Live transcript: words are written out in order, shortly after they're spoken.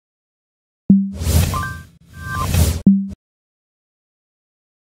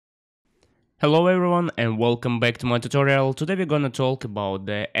Hello everyone and welcome back to my tutorial. Today we're gonna talk about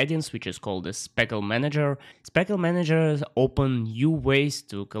the add-ins which is called the 𝗖𝗢𝗡𝗘𝗖𝗧𝗘𝗗 Manager. 𝗖𝗢𝗡𝗘𝗘𝗘 Manager open new ways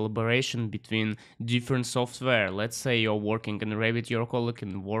to collaboration between different software. Let's say you're working in Revit, your colleague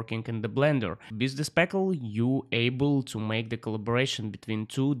and working in the Blender. With the 𝗖𝗢𝗡𝗘𝗘𝗘 you able to make the collaboration between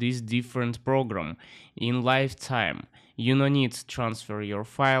these different program in lifetime. You don't need to transfer your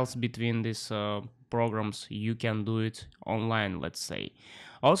files between these programs. You can do it online, let's say.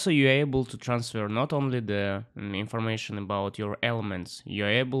 Also, you're able to transfer not only the information about your elements, you're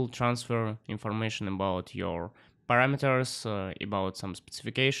able to transfer information about your parameters, about some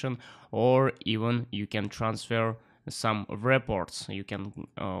specification, or even you can transfer some reports. You can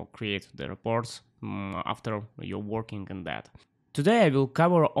create the reports after you're working on that. Today I will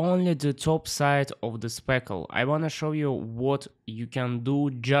cover only the top side of the 𝗖𝗢𝗡𝗘𝗘𝗘. I wanna show you what you can do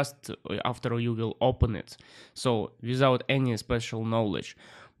just after you will open it, so without any special knowledge.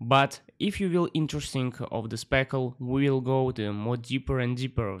 But if you will interesting of the 𝗖𝗢𝗡𝗘𝗘𝗘, we will go more deeper and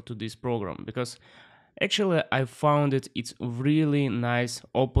deeper to this program, because actually I found it's really nice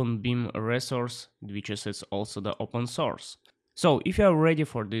open beam resource, which is also the open source. So if you are ready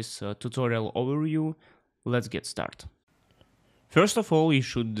for this tutorial overview, let's get started. First of all, you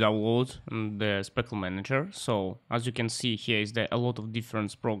should download the 𝗖𝗢𝗡𝗘𝗘𝗘𝗘 Manager. So as you can see here is that a lot of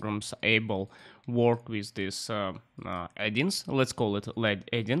different programs able work with these add-ins. Let's call it LED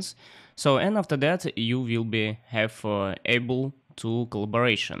add-ins. So and after that you will be able to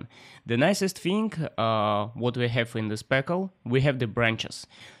collaboration. The nicest thing what we have in the 𝗖𝗢𝗡𝗘𝗘𝗘, we have the branches.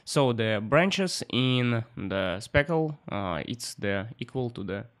 So the branches in the 𝗖𝗢𝗡𝗘𝗘𝗘 it's equal to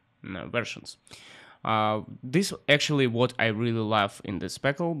the versions. This actually what I really love in the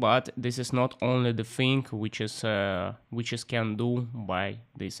𝗖𝗢𝗡𝗘𝗘𝗘, but this is not only the thing which is can do by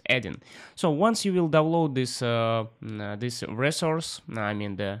this add-in. So once you will download this resource, I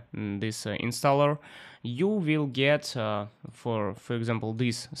mean this installer, you will get for example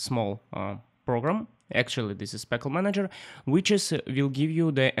this small program. Actually, this is 𝗖𝗢𝗡𝗘𝗘𝗘𝗘 Manager, which will give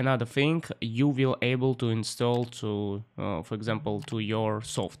you the another thing you will able to install to, for example, to your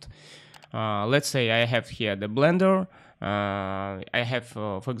soft. Let's say I have here the Blender. I have,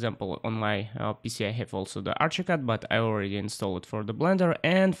 for example, on my PC I have also the Archicad, but I already installed it for the Blender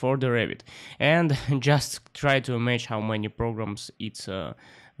and for the Revit. And just try to imagine how many programs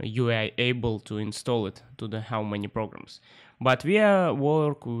you are able to install it to the how many programs. But we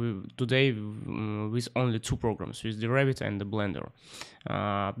work today with only two programs, with the Revit and the Blender,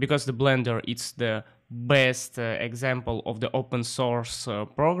 because the Blender it's the best example of the open source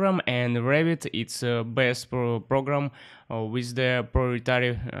program, and Revit it's best program with the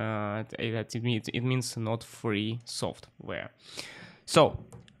proprietary. It means not free software. So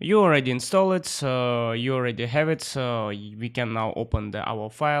you already install it, you already have it. We can now open our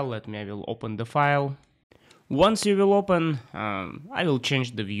file. I will open the file. Once you will open, I will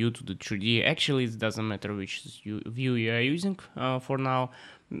change the view to the 3D. Actually, it doesn't matter which view you are using for now,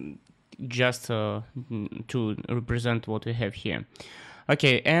 just to represent what we have here.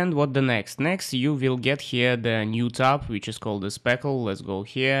 Okay, and what the next? Next, you will get here the new tab, which is called the 𝗖𝗢𝗡𝗘𝗘𝗘𝗘. Let's go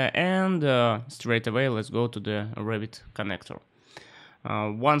here, and straight away, let's go to the Revit connector.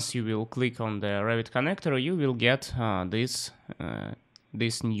 Once you will click on the Revit connector, you will get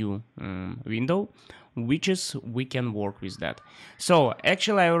this new window, which is we can work with that. So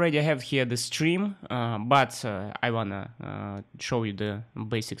actually I already have here the stream, but I wanna show you the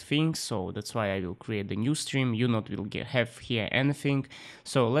basic things, so that's why I will create the new stream. You not will have here anything.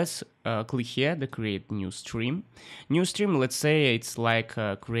 So let's click here the create new stream. New stream, let's say it's like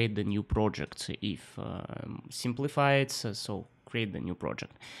create the new project. If simplify it, so create the new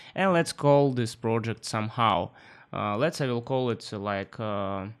project, and let's call this project somehow. I will call it like,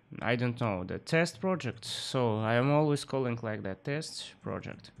 I don't know, the test project. So I am always calling like that test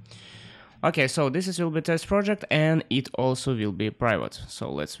project. Okay, so this will be test project, and it also will be private.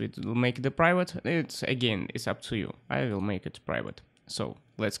 So let's make it private. It's up to you. I will make it private. So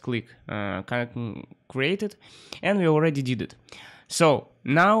let's click create it, and we already did it. So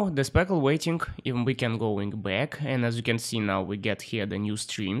now the 𝗖𝗢𝗘𝗘𝗘𝗘 waiting, even we can going back, and as you can see now we get here the new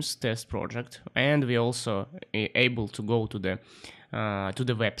streams test project, and we also able to go to the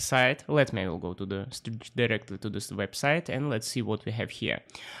website. I will go directly to this website, and let's see what we have here.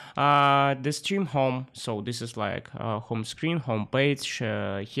 The stream home, so this is like home screen, home page.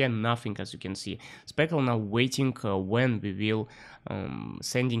 Here nothing, as you can see. 𝗖𝗢𝗘𝗘𝗘𝗘 now waiting when we will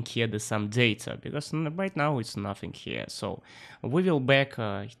sending here some data, because right now it's nothing here. So we will back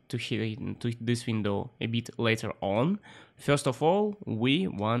to this window a bit later on. First of all, we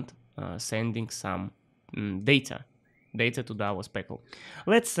want sending some data. data to our Speckle.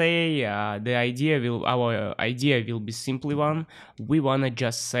 Let's say our idea will be simply one. We wanna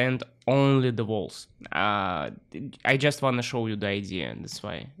just send only the walls. I just wanna show you the idea. That's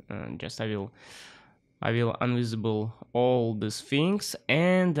why I will invisible all these things,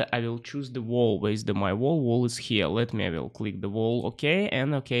 and I will choose the wall. Where is my wall? Wall is here. I will click the wall, okay,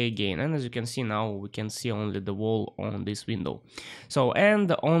 and okay again. And as you can see now, we can see only the wall on this window. So,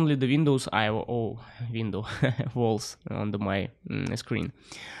 and only the windows window walls on my screen.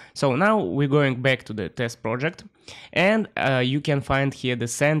 So now we're going back to the test project, and you can find here the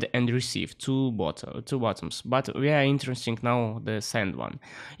send and receive two buttons, but we are interested now the send one.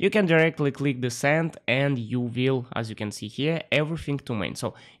 You can directly click the send, and you will, as you can see here, everything to main.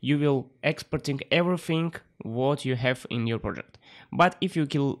 So you will exporting everything what you have in your project. But if you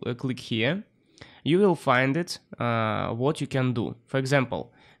click here, you will find it what you can do. For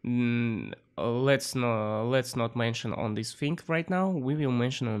example, let's not mention on this thing right now. We will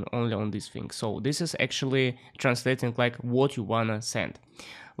mention only on this thing. So this is actually translating like what you wanna send.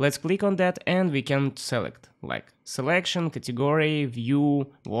 Let's click on that, and we can select like selection, category, view,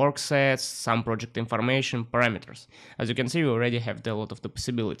 work sets, some project information, parameters. As you can see, we already have a lot of the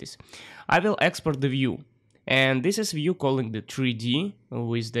possibilities. I will export the view. And this is view calling the 3D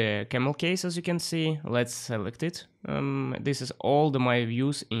with the camel case, as you can see. Let's select it. This is all my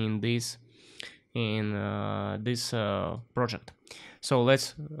views in this project. So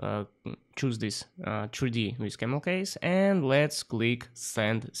let's choose this 3D with camel case, and let's click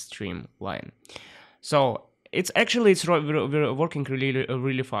send streamline. So it's working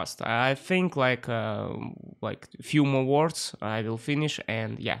really fast. I think like few more words I will finish,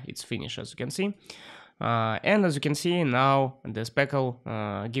 and yeah, it's finished, as you can see. And as you can see now, the Speckle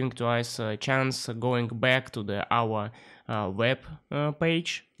giving to us a chance going back to our web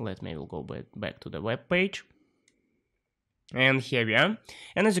page. Let me go back to the web page. And here we are.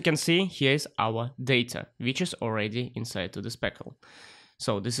 And as you can see, here is our data, which is already inside to the Speckle.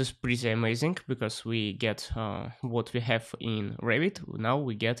 So this is pretty amazing, because we get what we have in Revit, now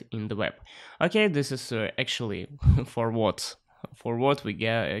we get in the web. Okay, this is actually for what we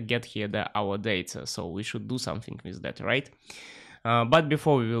get here our data, so we should do something with that, right? But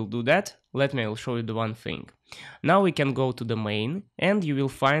before we will do that, let me show you the one thing. Now we can go to the main, and you will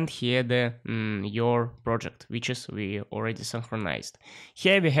find here your project, which is we already synchronized.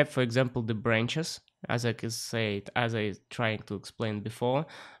 Here we have, for example, the branches. As I can say, as I trying to explain before,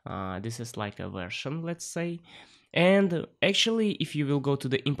 this is like a version, let's say. And actually, if you will go to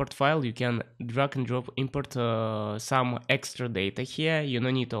the import file, you can drag and drop import some extra data here. You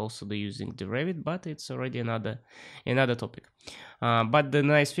don't need also using the Revit, but it's already another topic. But the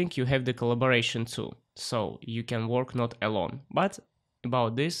nice thing, you have the collaboration too, so you can work not alone. But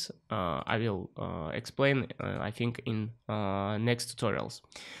about this, I will explain, I think, in next tutorials.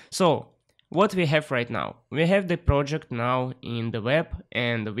 So what we have right now, we have the project now in the web,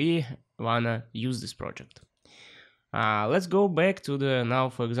 and we wanna use this project. Let's go back to now,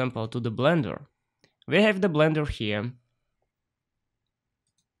 for example, to the Blender. We have the Blender here.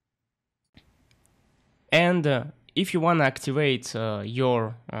 And if you want to activate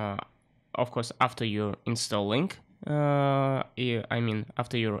your, of course, after you're installing,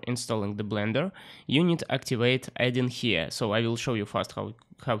 after you're installing the Blender, you need to activate add-in here. So I will show you first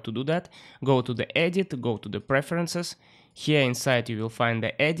how to do that. Go to the edit, go to the preferences. Here inside you will find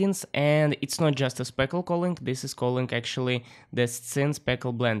the add-ins, and it's not just a Speckle calling, this is calling actually the Scene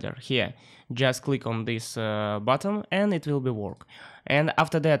Speckle Blender. Here, just click on this button and it will be work. And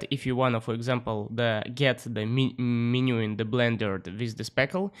after that, if you wanna, for example, get the menu in the Blender with the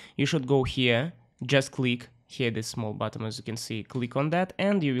Speckle, you should go here, just click here this small button, as you can see, click on that,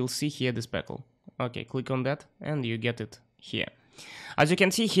 and you will see here the Speckle. Okay, click on that and you get it here. As you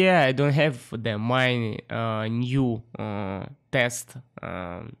can see here, I don't have my new test,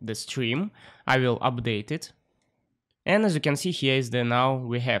 the stream. I will update it. And as you can see here is now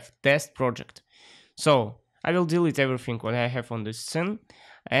we have test project. So I will delete everything what I have on this scene.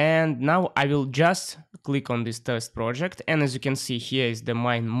 And now I will just click on this test project, and as you can see here is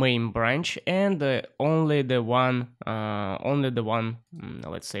my main branch, and only the one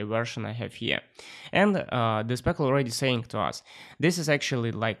let's say version I have here. And the Speckle already saying to us this is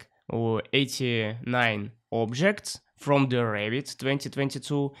actually like 89 objects from the Revit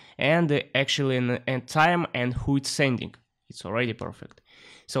 2022, and actually in time and who it's sending. It's already perfect.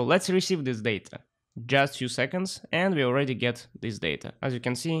 So let's receive this data. Just few seconds, and we already get this data. As you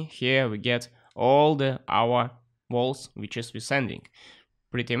can see here, we get all our walls which is we sending.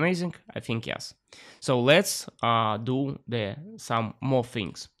 Pretty amazing, I think, yes. So let's do some more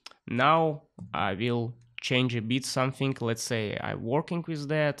things. Now I will change a bit something. Let's say I'm working with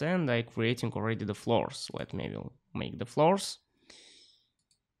that and I'm creating already the floors. Let me make the floors.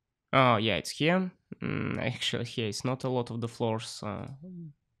 Oh yeah, it's here. Actually, here it's not a lot of the floors.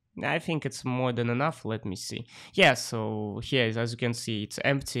 I think it's more than enough. Let me see. Yeah, so here, as you can see, it's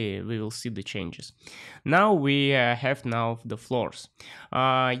empty. We will see the changes. Now we have now the floors.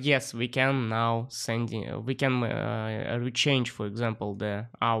 Yes, we can now we can rechange, for example,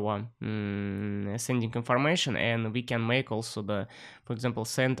 our sending information, and we can make also for example,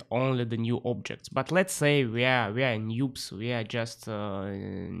 send only the new objects. But let's say we are noobs, we are just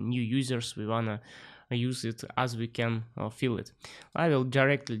new users. We wanna use it as we can feel it. I will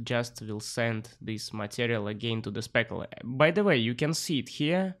directly just send this material again to the Speckle. By the way, you can see it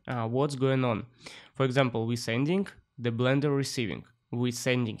here, what's going on. For example, we're sending, the Blender receiving. We're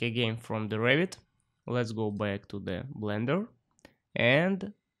sending again from the Revit. Let's go back to the Blender.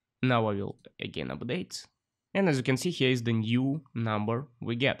 And now I will again update. And as you can see, here is the new number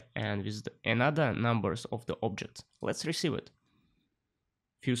we get. And with another numbers of the objects. Let's receive it.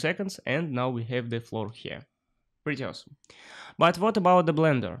 Few seconds, and now we have the floor here. Pretty awesome. But what about the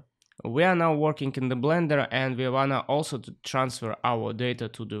Blender? We are now working in the Blender and we wanna also to transfer our data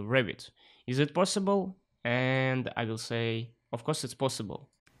to the Revit. Is it possible? And I will say, of course it's possible.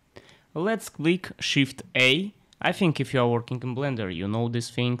 Let's click Shift A. I think if you are working in Blender, you know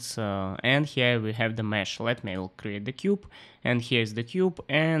these things. And here we have the mesh. Let me create the cube, and here is the cube,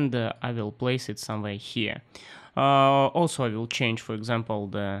 and I will place it somewhere here. Also, I will change, for example,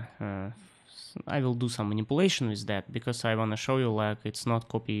 I will do some manipulation with that because I want to show you like it's not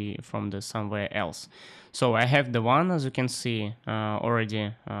copy from the somewhere else. So I have the one, as you can see,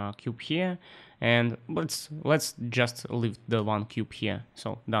 already cube here, and let's just leave the one cube here.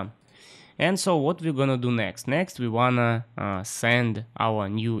 So done. And so what we're gonna do next? Next we wanna send our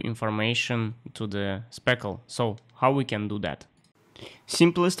new information to the Speckle. So how we can do that?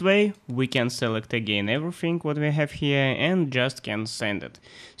 Simplest way, we can select again everything what we have here and just can send it.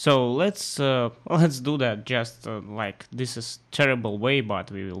 So let's do that. Just like this is terrible way, but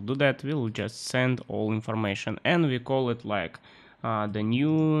we will do that. We'll just send all information and we call it like the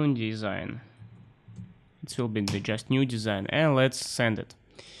new design. It will be the just new design, and let's send it.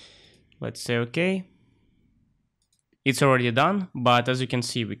 Let's say okay. It's already done, but as you can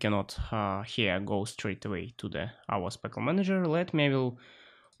see, we cannot here go straight away to our Speckle manager. Let me will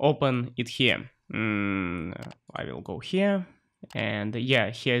open it here. I will go here, and yeah,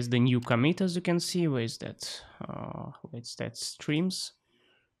 here's the new commit. As you can see, where is that? Where's that streams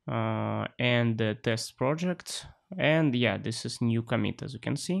and the test project? And yeah, this is new commit, as you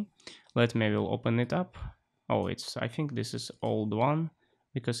can see. Let me will open it up. Oh, I think this is old one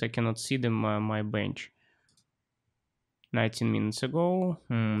because I cannot see my bench. 19 minutes ago.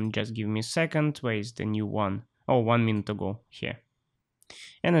 Just give me a second. Where is the new one? Oh, 1 minute ago here.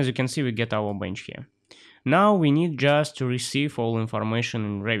 And as you can see, we get our bench here. Now we need just to receive all information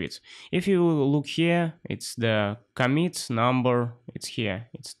in Revit. If you look here, it's the commit number. It's here.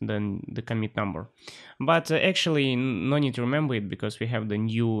 It's the commit number. But actually, no need to remember it because we have the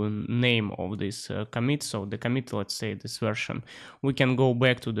new name of this commit. So the commit, let's say this version, we can go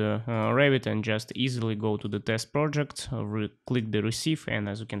back to the Revit and just easily go to the test project, click the receive, and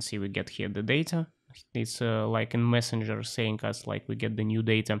as you can see, we get here the data. It's like in Messenger saying us like we get the new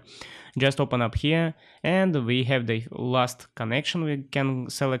data. Just open up here and we have the last connection we can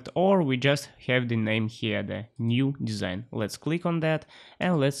select, or we just have the name here, the new design. Let's click on that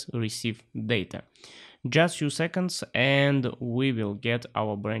and let's receive data. Just few seconds and we will get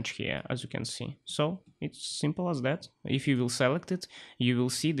our branch here, as you can see. So it's simple as that. If you will select it, you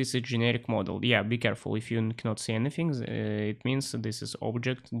will see this is generic model. Yeah, be careful. If you cannot see anything, it means this is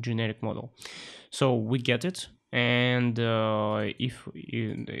object generic model. So we get it, and if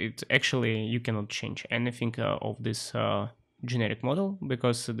it actually you cannot change anything of this generic model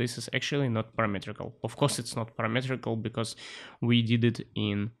because this is actually not parametrical. Of course, it's not parametrical because we did it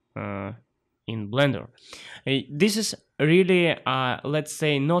in Blender. This is really let's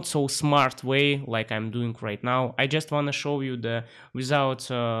say not so smart way like I'm doing right now. I just want to show you without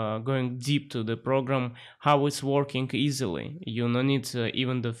going deep to the program, how it's working easily. You don't need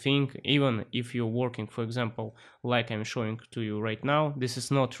even to think, even if you're working, for example, like I'm showing to you right now. This is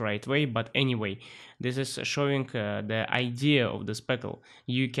not right way, but anyway, this is showing the idea of the Speckle.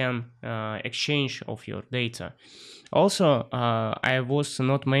 You can exchange of your data. Also, I was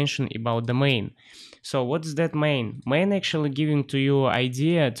not mentioned about the main. So what's that main? Main actually giving to you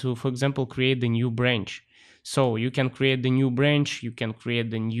idea to, for example, create the new branch. So you can create the new branch, you can create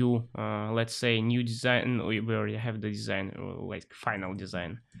the new, let's say, new design. We already have the design, like final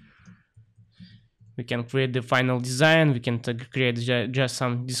design. We can create the final design, we can create just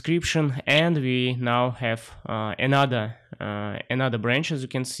some description, and we now have another branch. As you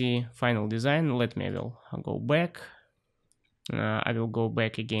can see, final design. Let me, I will go back. I will go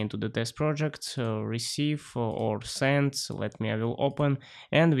back again to the test project, receive or send. So let me, I will open,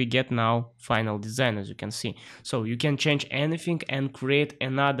 and we get now final design, as you can see. So you can change anything and create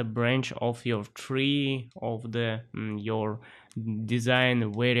another branch of your tree of the your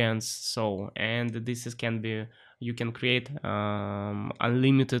design variants. So, and this can be, you can create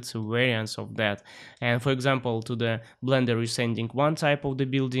unlimited variants of that. And for example, to the Blender you're sending one type of the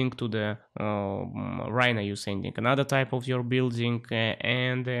building, to the Rhino you're sending another type of your building,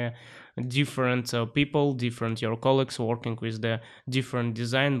 and different people, different your colleagues working with the different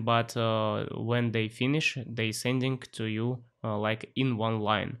design, but when they finish, they sending to you like in one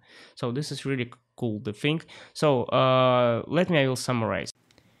line. So this is really cool, the thing. So let me, I will summarize.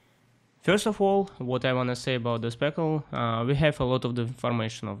 First of all, what I want to say about the Speckle, we have a lot of the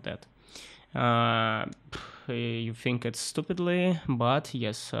information of that. You think it's stupidly, but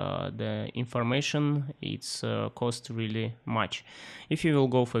yes, the information, it's cost really much. If you will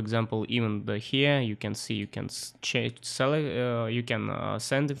go, for example, even here, you can see you can you can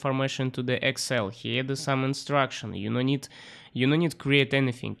send information to the Excel. Here there's some instruction. You don't need create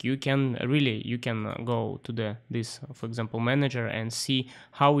anything. You can go to this, for example, manager, and see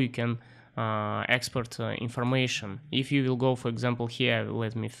how you can export information. If you will go, for example, here,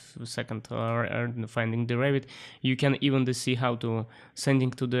 let me second finding the Revit, you can even see how to sending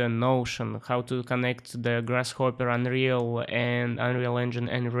to the Notion, how to connect the Grasshopper, Unreal, and Unreal Engine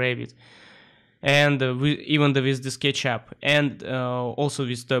and Revit, and even with the SketchUp, and also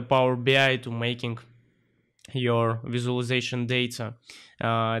with the Power BI to making your visualization data.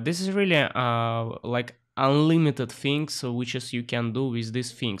 This is really like unlimited things which is you can do with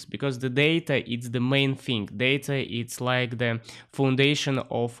these things, because the data, it's the main thing. Data, it's like the foundation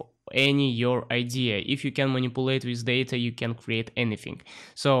of any your idea. If you can manipulate with data, you can create anything.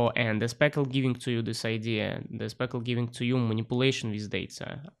 So, and the Speckle giving to you this idea, the Speckle giving to you manipulation with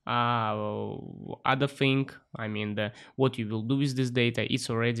data. Other thing, I mean, what you will do with this data, it's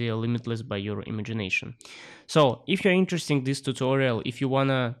already limitless by your imagination. So if you're interested in this tutorial, if you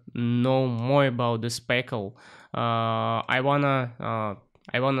wanna know more about the Speckle, I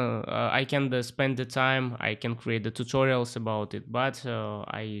can spend the time, I can create the tutorials about it, but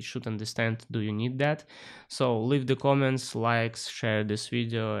I should understand, do you need that? So leave the comments, likes, share this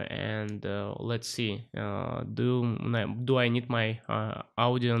video, and let's see, do I need my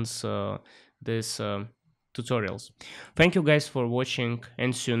audience this tutorials. Thank you guys for watching,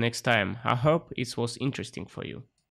 and see you next time. I hope it was interesting for you.